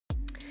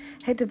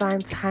Hey, divine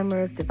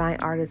timers, divine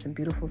artists, and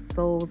beautiful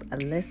souls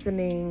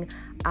listening.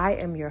 I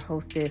am your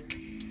hostess,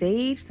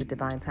 Sage, the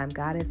Divine Time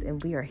Goddess,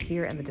 and we are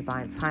here in the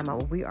Divine Time Out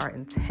where we are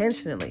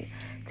intentionally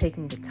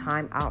taking the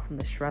time out from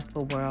the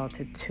stressful world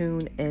to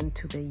tune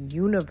into the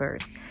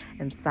universe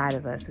inside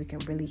of us. We can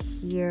really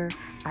hear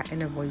our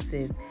inner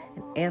voices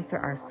and answer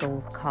our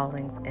soul's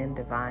callings in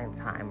divine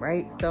time,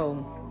 right?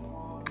 So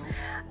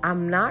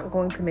I'm not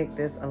going to make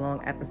this a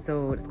long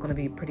episode. It's going to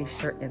be pretty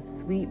short and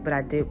sweet, but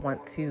I did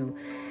want to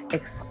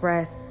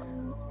express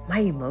my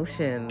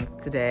emotions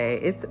today.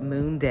 It's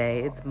Moon Day.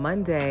 It's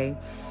Monday.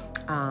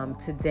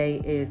 Today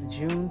is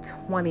June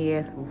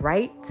 20th,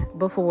 right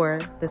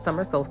before the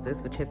summer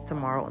solstice, which hits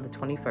tomorrow on the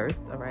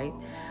 21st, all right?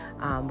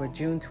 We're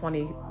June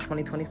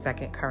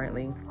 22nd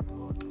currently.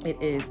 It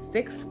is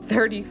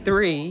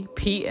 6:33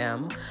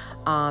 p.m.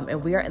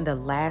 And we are in the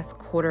last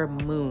quarter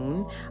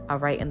moon,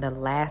 right, in the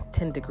last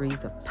 10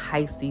 degrees of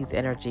Pisces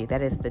energy.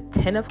 That is the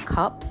 10 of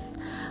cups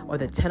or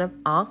the 10 of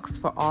ankhs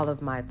for all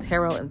of my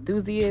tarot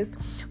enthusiasts,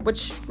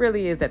 which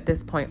really is at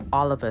this point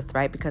all of us,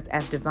 right? Because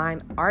as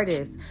divine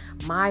artists,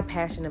 my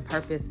passion and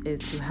purpose is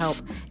to help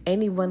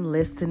anyone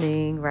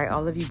listening, right?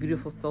 All of you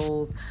beautiful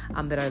souls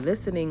that are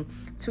listening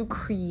to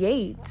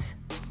create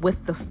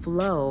with the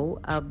flow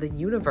of the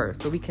universe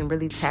so we can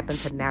really tap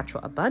into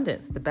natural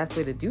abundance. The best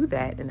way to do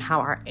that and how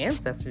our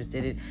ancestors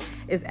did it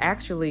is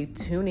actually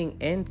tuning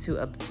into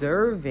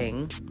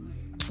observing,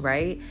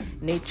 right,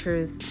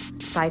 nature's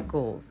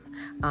cycles,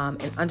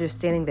 and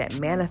understanding that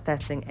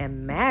manifesting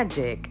and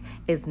magic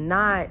is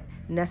not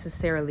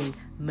necessarily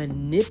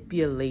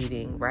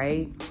manipulating,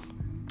 right,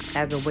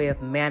 as a way of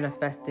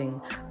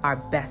manifesting our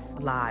best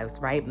lives,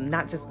 right?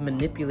 Not just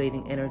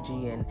manipulating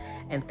energy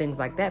and things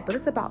like that, but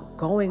it's about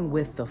going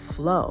with the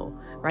flow,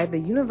 right? The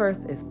universe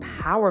is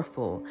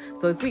powerful.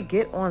 So if we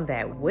get on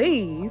that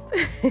wave,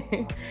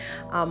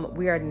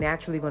 we are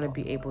naturally going to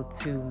be able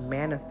to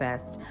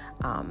manifest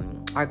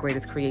our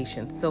greatest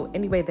creation. So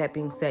anyway, that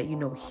being said,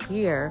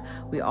 here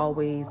we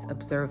always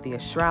observe the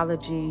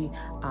astrology,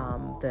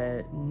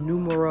 the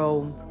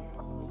numero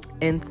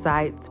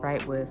insights,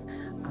 right, with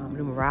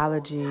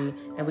numerology,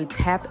 and we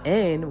tap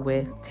in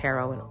with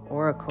tarot and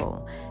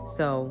oracle.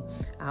 So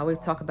I always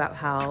talk about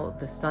how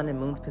the sun and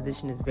moon's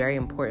position is very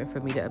important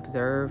for me to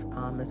observe,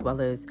 as well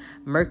as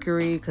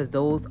Mercury, because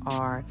those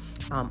are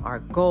our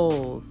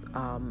goals,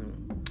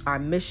 our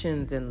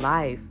missions in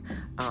life,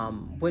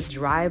 what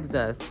drives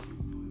us.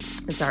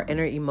 It's our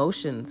inner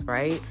emotions,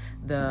 right?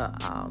 The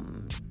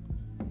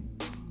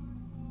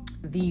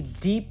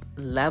deep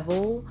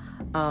level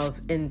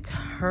of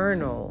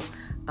internal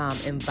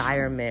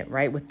environment,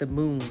 right? With the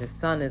moon, the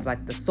sun is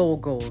like the soul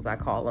goals, I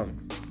call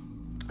them.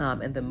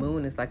 And the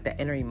moon is like the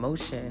inner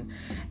emotion.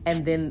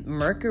 And then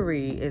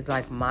Mercury is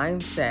like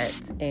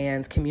mindset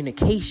and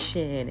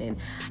communication and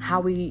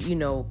how we,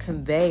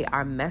 convey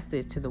our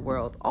message to the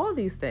world, all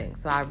these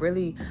things. So I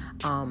really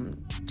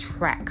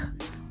track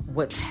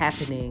what's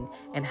happening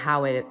and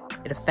how it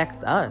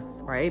affects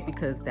us, right?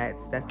 Because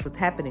that's what's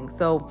happening.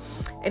 So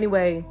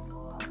anyway,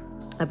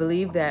 I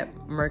believe that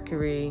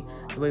Mercury,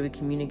 the way we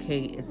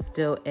communicate, is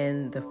still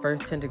in the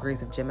first 10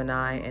 degrees of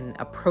Gemini and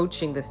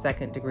approaching the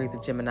second degrees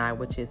of Gemini,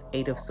 which is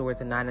 8 of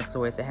Swords and 9 of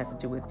Swords. That has to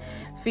do with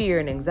fear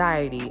and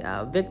anxiety,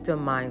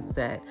 victim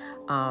mindset,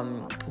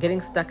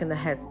 getting stuck in the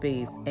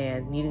headspace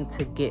and needing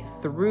to get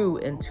through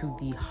into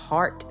the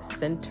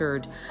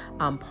heart-centered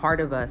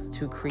part of us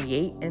to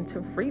create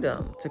into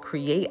freedom, to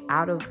create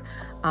out of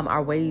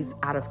our ways,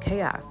 out of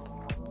chaos.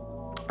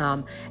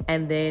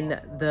 And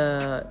then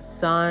the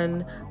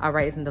sun,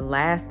 right, is in the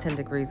last 10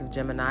 degrees of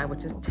Gemini,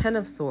 which is 10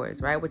 of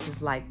Swords, right? Which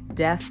is like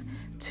death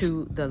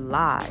to the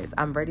lies.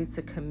 I'm ready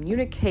to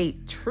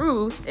communicate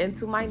truth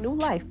into my new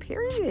life,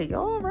 period,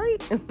 y'all,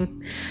 right?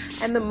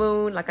 And the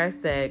moon, like I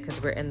said, because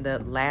we're in the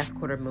last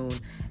quarter moon,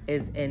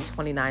 is in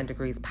 29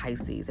 degrees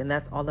Pisces. And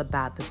that's all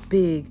about the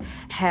big,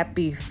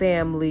 happy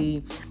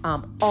family,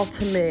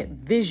 ultimate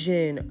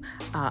vision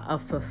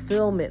of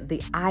fulfillment,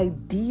 the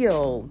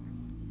ideal,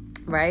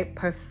 right?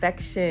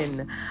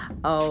 Perfection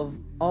of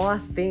all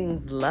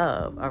things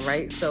love, all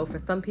right? So for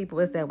some people,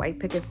 it's that white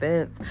picket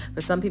fence.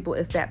 For some people,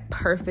 it's that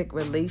perfect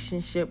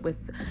relationship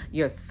with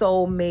your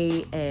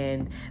soulmate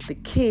and the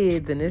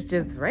kids, and it's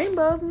just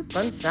rainbows and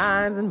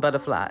sunshines and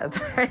butterflies,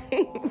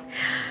 right?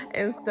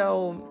 And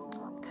so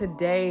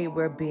today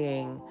we're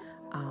being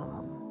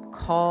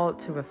called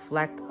to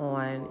reflect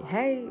on,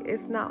 hey,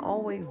 it's not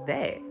always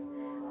that.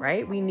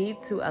 Right? We need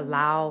to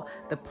allow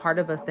the part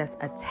of us that's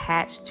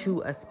attached to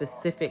a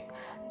specific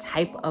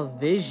type of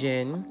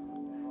vision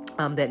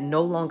that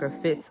no longer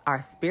fits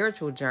our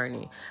spiritual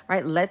journey,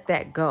 right? Let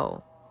that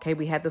go. Okay,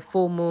 we had the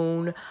full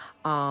moon,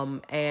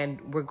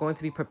 and we're going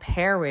to be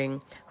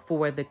preparing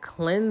for the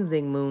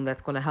cleansing moon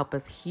that's going to help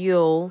us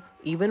heal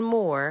even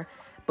more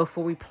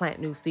before we plant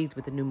new seeds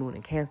with the new moon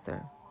in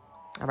Cancer.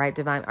 All right,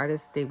 divine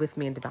artists, stay with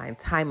me in divine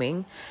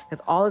timing,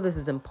 because all of this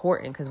is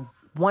important, because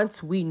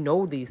once we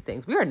know these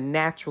things, we are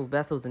natural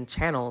vessels and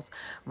channels,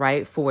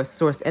 right, for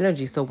source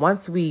energy. So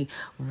once we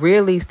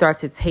really start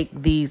to take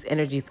these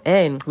energies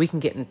in, we can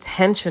get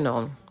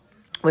intentional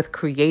with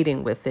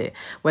creating with it,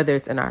 whether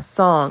it's in our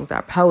songs,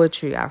 our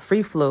poetry, our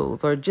free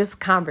flows, or just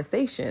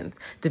conversations,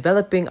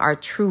 developing our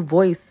true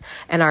voice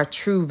and our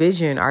true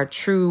vision, our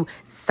true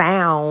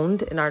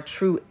sound and our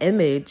true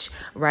image,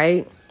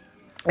 right?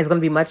 It's going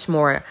to be much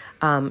more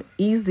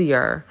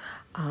easier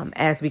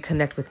as we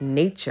connect with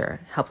nature,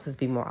 helps us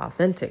be more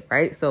authentic,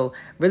 right? So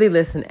really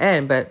listen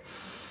in. But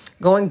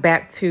going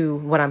back to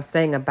what I'm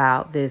saying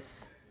about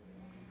this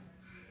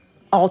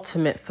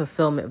ultimate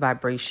fulfillment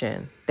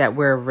vibration that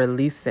we're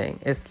releasing,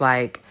 it's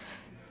like,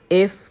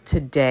 if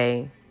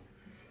today,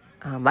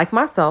 like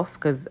myself,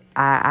 because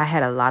I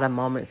had a lot of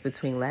moments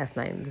between last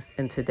night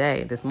and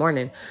today, this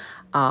morning,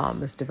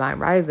 this divine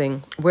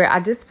rising, where I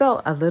just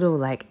felt a little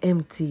like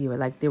empty, or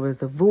like there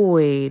was a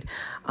void,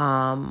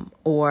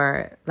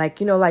 or like,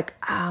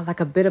 like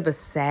a bit of a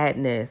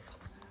sadness.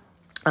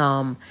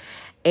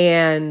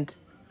 And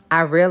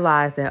I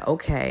realized that,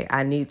 okay,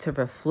 I need to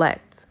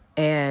reflect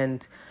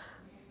and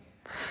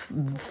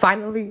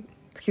finally,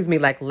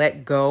 like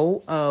let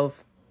go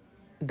of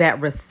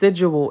that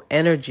residual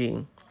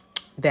energy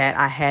that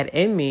I had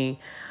in me,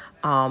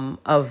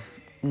 of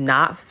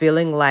not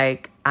feeling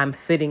like I'm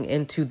fitting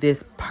into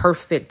this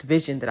perfect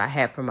vision that I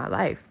had for my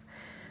life,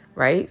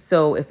 right?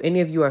 So if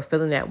any of you are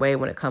feeling that way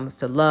when it comes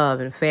to love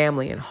and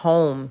family and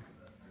home,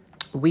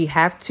 we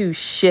have to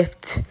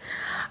shift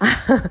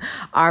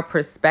our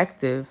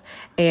perspective,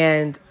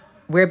 and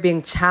we're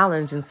being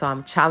challenged. And so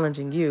I'm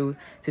challenging you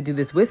to do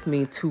this with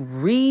me, to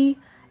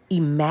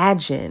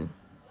reimagine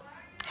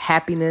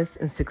happiness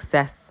and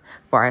success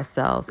for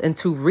ourselves, and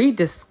to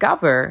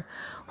rediscover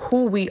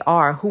who we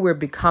are, who we're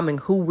becoming,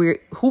 who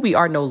we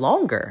are no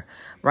longer,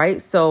 right?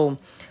 So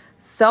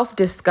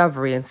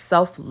self-discovery and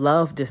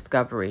self-love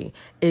discovery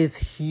is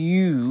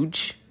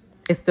huge.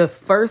 It's the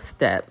first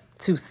step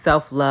to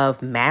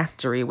self-love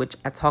mastery, which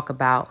I talk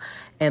about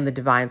in the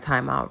Divine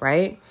Timeout,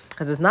 right?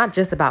 Because it's not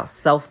just about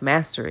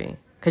self-mastery,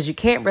 because you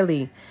can't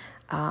really,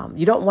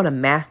 you don't want to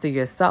master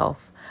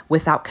yourself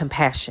without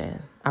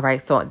compassion. All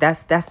right. So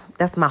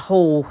that's my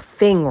whole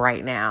thing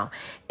right now,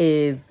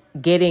 is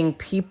getting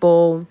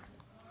people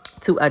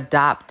to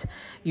adopt,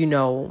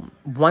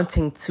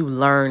 wanting to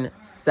learn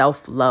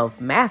self-love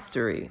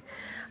mastery.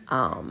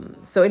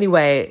 So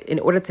anyway, in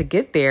order to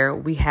get there,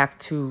 we have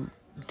to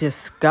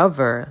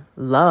discover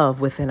love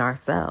within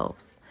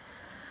ourselves.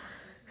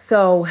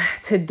 So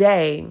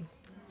today,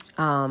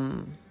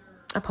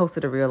 I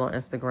posted a reel on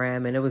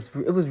Instagram, and it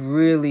was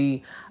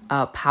really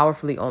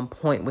powerfully on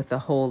point with the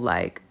whole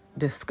like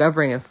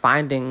discovering and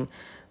finding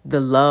the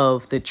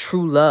love, the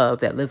true love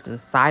that lives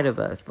inside of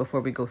us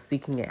before we go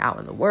seeking it out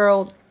in the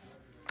world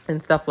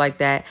and stuff like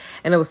that.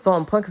 And it was so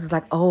important because it's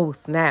like, oh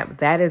snap,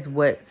 that is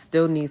what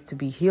still needs to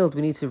be healed.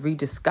 We need to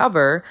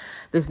rediscover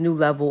this new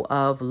level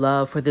of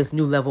love for this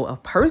new level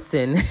of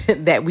person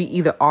that we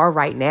either are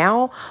right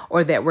now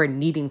or that we're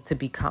needing to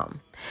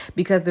become.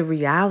 Because the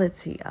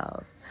reality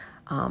of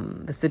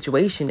the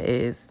situation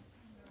is,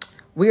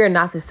 we are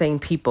not the same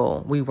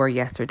people we were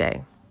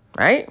yesterday.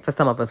 Right? For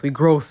some of us, we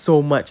grow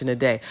so much in a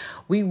day.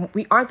 We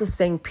aren't the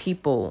same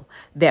people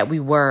that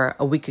we were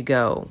a week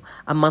ago,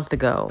 a month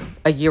ago,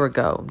 a year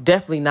ago.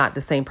 Definitely not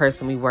the same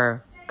person we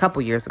were a couple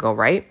years ago,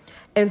 right?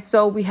 And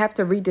so we have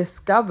to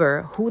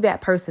rediscover who that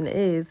person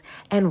is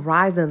and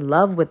rise in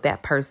love with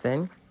that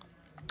person,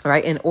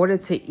 right? In order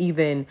to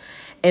even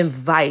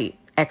invite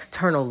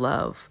external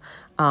love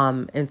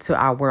into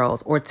our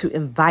worlds, or to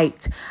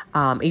invite,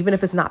 even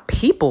if it's not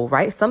people,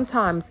 right?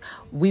 Sometimes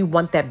we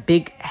want that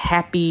big,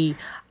 happy,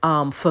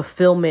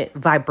 fulfillment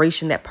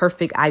vibration, that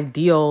perfect,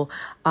 ideal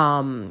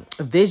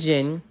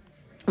vision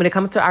when it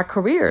comes to our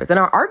careers and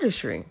our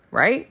artistry,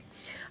 right?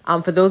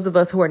 For those of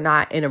us who are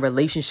not in a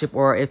relationship,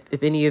 or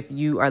if any of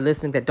you are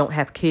listening that don't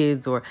have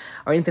kids or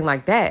anything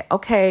like that,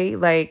 okay,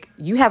 like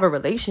you have a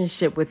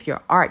relationship with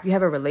your art, you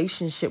have a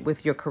relationship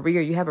with your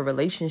career, you have a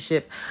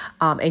relationship,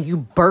 and you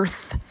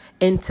birth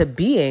into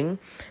being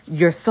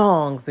your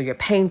songs or your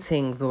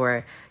paintings,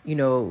 or,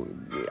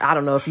 I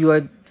don't know, if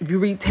you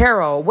read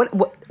tarot,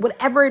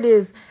 whatever it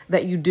is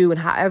that you do, and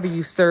however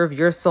you serve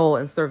your soul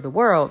and serve the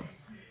world,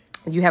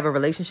 you have a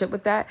relationship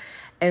with that.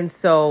 And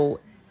so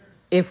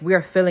if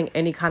we're feeling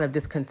any kind of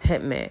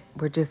discontentment,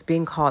 we're just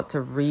being called to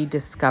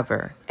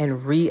rediscover and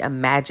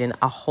reimagine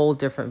a whole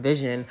different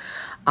vision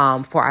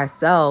for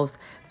ourselves,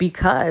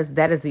 because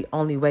that is the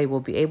only way we'll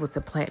be able to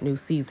plant new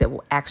seeds that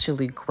will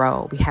actually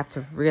grow. We have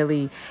to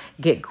really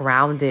get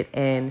grounded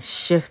in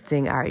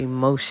shifting our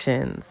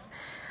emotions.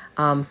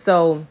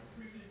 So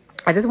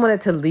I just wanted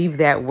to leave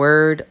that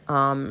word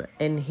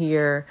in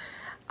here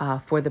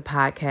for the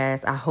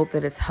podcast. I hope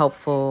that it's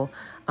helpful.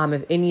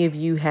 If any of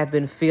you have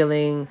been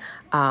feeling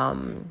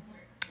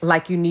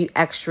like you need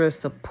extra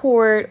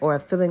support, or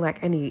feeling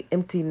like any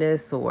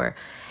emptiness or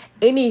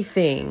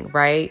anything,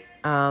 right?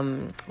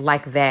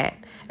 Like that,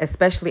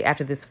 especially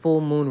after this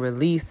full moon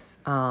release,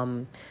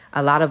 a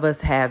lot of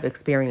us have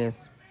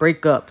experienced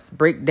breakups,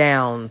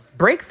 breakdowns,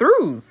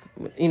 breakthroughs,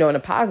 in a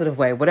positive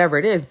way, whatever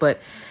it is.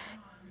 But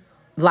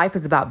life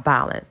is about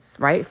balance,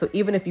 right? So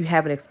even if you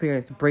haven't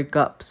experienced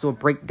breakups or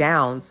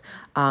breakdowns,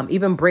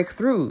 even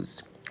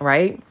breakthroughs,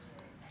 right?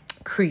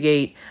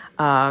 create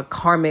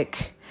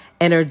karmic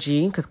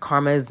energy, because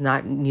karma is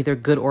not neither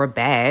good or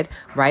bad,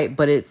 right?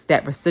 But it's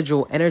that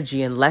residual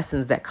energy and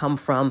lessons that come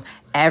from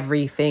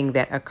everything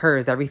that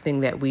occurs, everything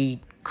that we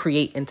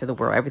create into the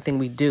world, everything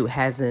we do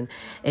has an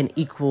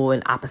equal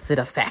and opposite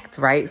effect,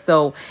 right?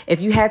 So if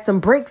you had some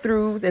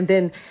breakthroughs and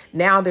then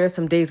now there's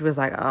some days where it's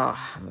like, oh,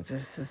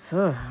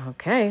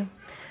 okay,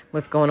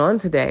 what's going on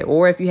today?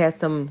 Or if you had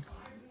some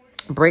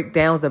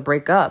breakdowns or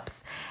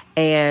breakups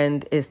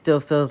and it still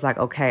feels like,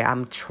 okay,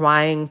 I'm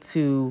trying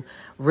to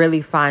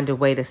really find a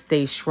way to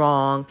stay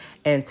strong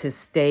and to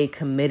stay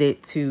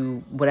committed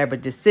to whatever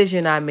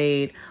decision I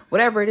made,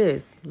 whatever it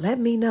is, let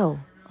me know.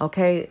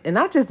 Okay. And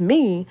not just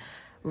me,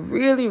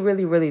 really,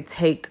 really, really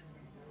take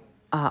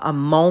a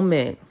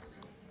moment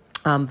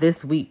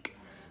this week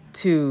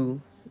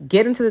to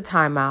get into the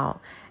timeout.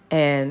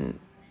 And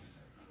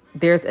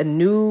there's a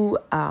new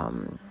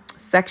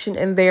section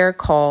in there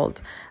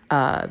called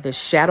the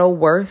Shadow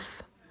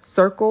Worth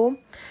Circle.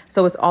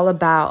 So it's all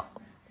about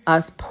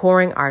us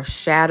pouring our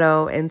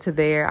shadow into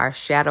there, our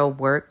shadow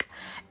work.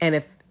 And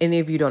if any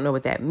of you don't know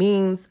what that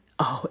means,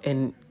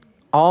 and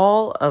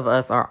all of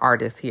us are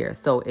artists here.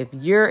 So if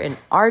you're an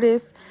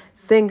artist,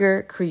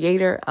 singer,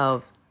 creator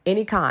of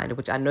any kind,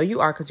 which I know you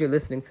are because you're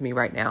listening to me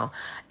right now,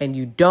 and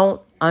you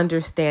don't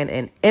understand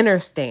and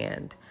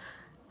understand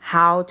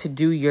how to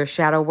do your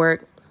shadow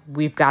work,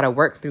 we've got to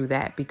work through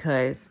that,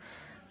 because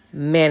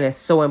man, it's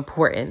so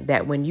important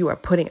that when you are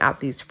putting out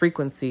these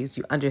frequencies,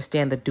 you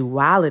understand the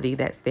duality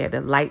that's there,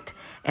 the light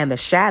and the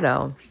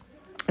shadow,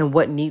 and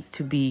what needs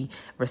to be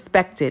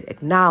respected,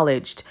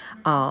 acknowledged,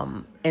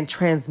 and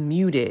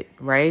transmuted,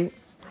 right?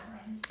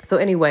 So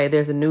anyway,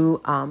 there's a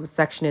new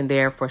section in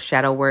there for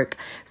shadow work.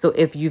 So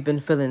if you've been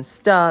feeling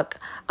stuck,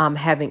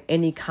 having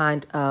any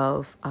kind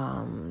of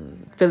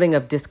feeling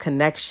of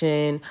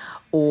disconnection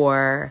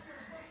or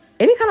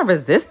any kind of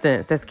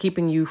resistance that's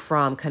keeping you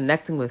from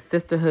connecting with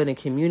sisterhood and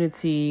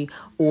community,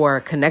 or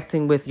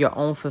connecting with your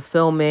own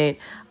fulfillment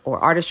or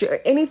artistry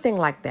or anything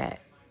like that,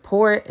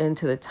 pour it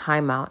into the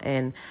timeout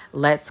and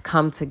let's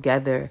come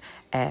together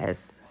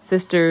as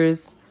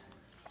sisters.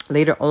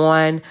 Later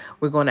on,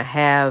 we're going to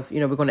have,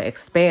 we're going to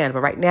expand.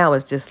 But right now,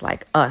 it's just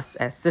like us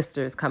as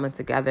sisters coming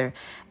together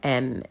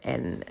and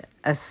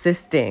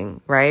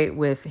assisting, right,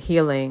 with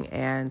healing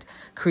and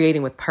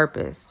creating with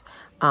purpose,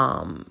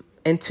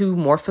 into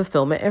more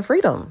fulfillment and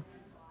freedom.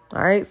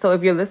 All right. So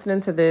if you're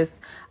listening to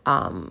this,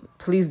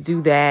 please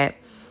do that.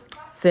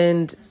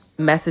 Send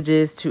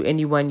messages to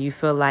anyone you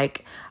feel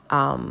like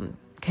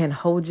can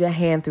hold your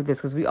hand through this,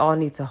 because we all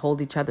need to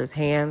hold each other's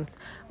hands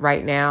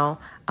right now.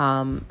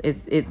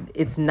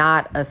 It's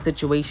not a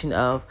situation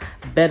of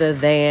better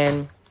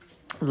than,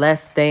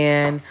 less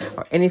than,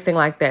 or anything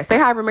like that. Say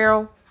hi,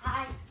 Ramiro.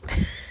 Hi.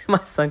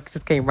 My son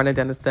just came running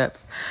down the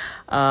steps.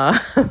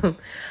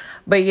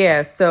 But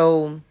yeah,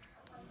 so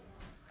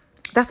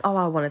that's all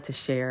I wanted to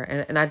share.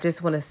 And I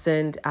just want to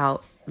send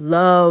out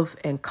love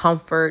and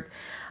comfort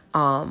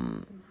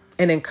and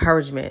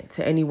encouragement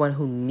to anyone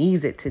who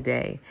needs it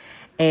today.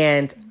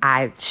 And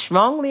I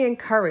strongly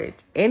encourage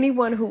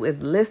anyone who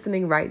is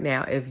listening right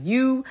now, if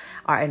you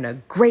are in a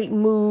great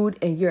mood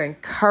and you're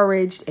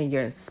encouraged and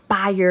you're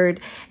inspired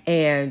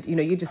and,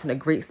 you're just in a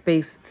great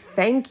space,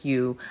 thank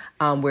you.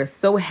 We're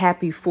so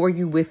happy for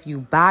you, with you,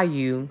 by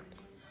you.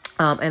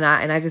 And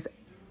I just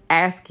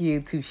ask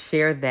you to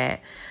share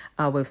that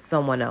with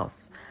someone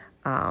else,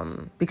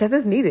 because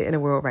it's needed in the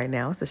world right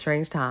now. It's a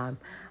strange time.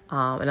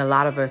 And a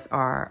lot of us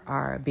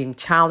are being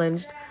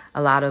challenged.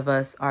 A lot of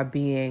us are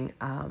being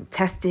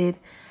tested,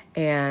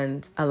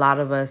 and a lot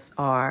of us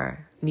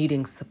are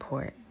needing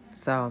support.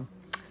 So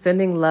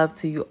sending love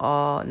to you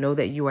all. Know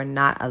that you are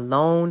not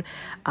alone.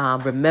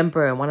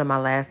 Remember, in one of my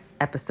last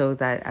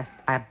episodes,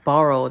 I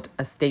borrowed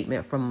a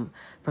statement from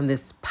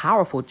this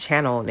powerful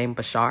channel named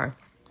Bashar.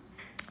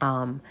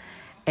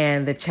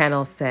 And the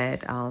channel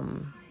said,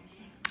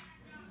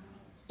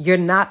 you're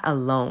not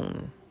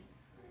alone.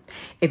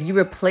 If you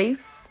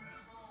replace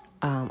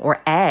or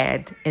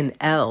add an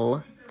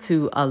L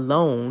to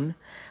alone,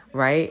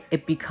 right,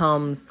 it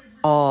becomes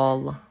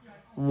all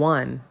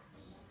one,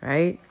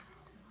 right?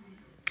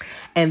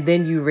 And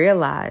then you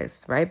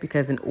realize, right,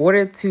 because in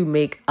order to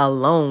make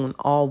alone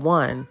all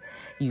one,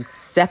 you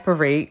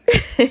separate,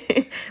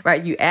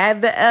 right? You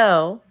add the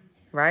L,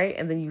 right?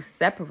 And then you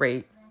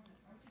separate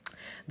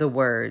the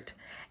word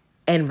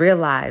and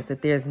realize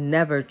that there's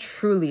never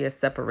truly a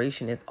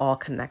separation. It's all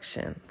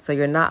connection. So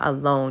you're not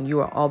alone. You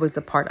are always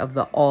a part of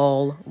the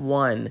all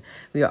one.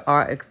 We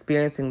are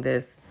experiencing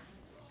this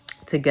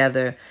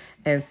together.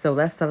 And so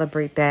let's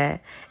celebrate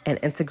that and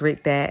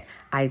integrate that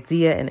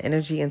idea and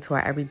energy into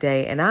our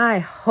everyday. And I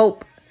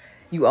hope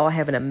you all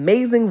have an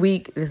amazing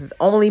week. This is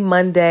only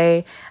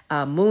Monday.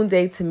 Moon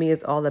Day to me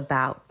is all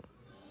about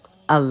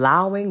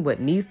allowing what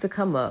needs to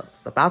come up.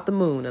 It's about the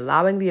moon,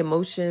 allowing the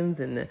emotions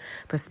and the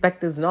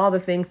perspectives and all the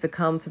things to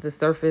come to the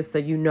surface so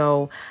you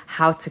know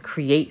how to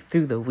create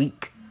through the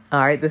week.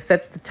 All right, this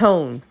sets the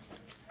tone.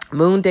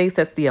 Moon Day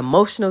sets the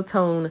emotional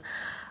tone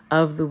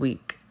of the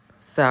week.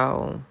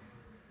 So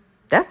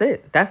that's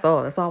it. That's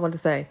all I want to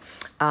say.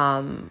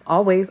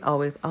 Always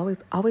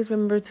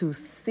remember to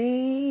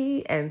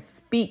see and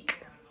speak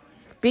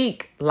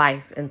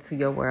life into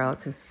your world,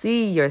 to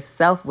see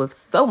yourself with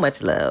so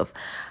much love,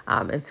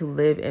 and to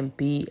live and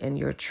be in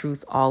your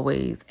truth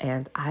always.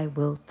 And I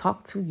will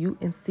talk to you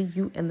and see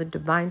you in the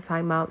divine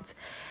timeout.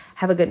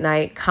 Have a good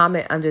night.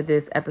 Comment under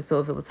this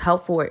episode if it was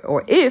helpful,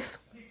 or if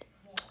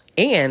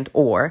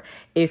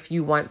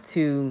you want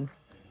to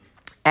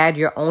add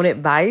your own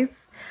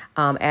advice,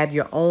 add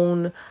your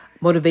own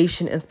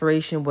motivation,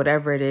 inspiration,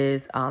 whatever it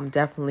is.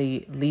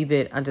 Definitely leave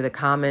it under the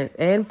comments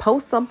and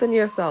post something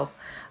yourself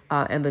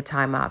in the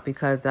timeout,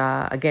 because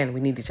again, we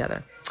need each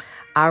other.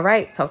 All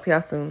right. Talk to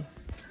y'all soon.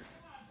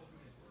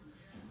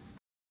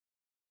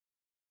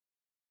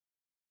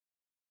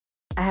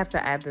 I have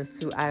to add this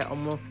too. I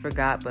almost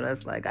forgot, but I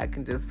was like, I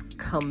can just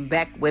come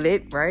back with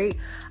it, right?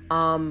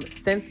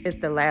 Since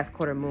it's the last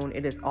quarter moon,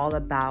 it is all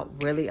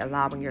about really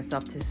allowing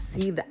yourself to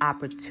see the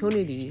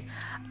opportunity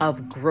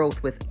of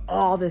growth with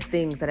all the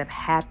things that have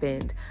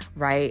happened,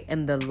 right?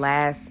 In the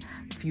last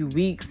few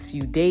weeks,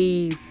 few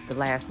days, the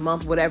last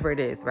month, whatever it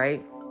is,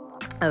 right?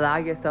 Allow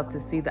yourself to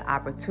see the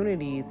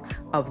opportunities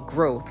of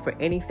growth for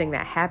anything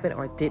that happened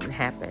or didn't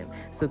happen.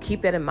 So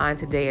keep that in mind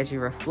today as you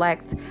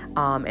reflect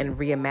and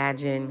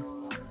reimagine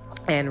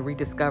and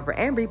rediscover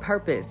and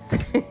repurpose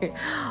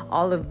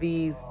all of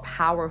these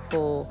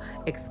powerful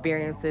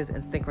experiences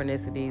and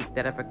synchronicities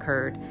that have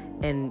occurred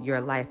in your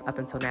life up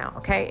until now.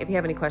 Okay. If you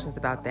have any questions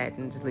about that,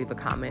 then just leave a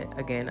comment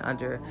again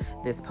under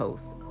this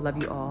post.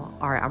 Love you all.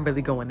 All right. I'm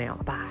really going now.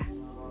 Bye.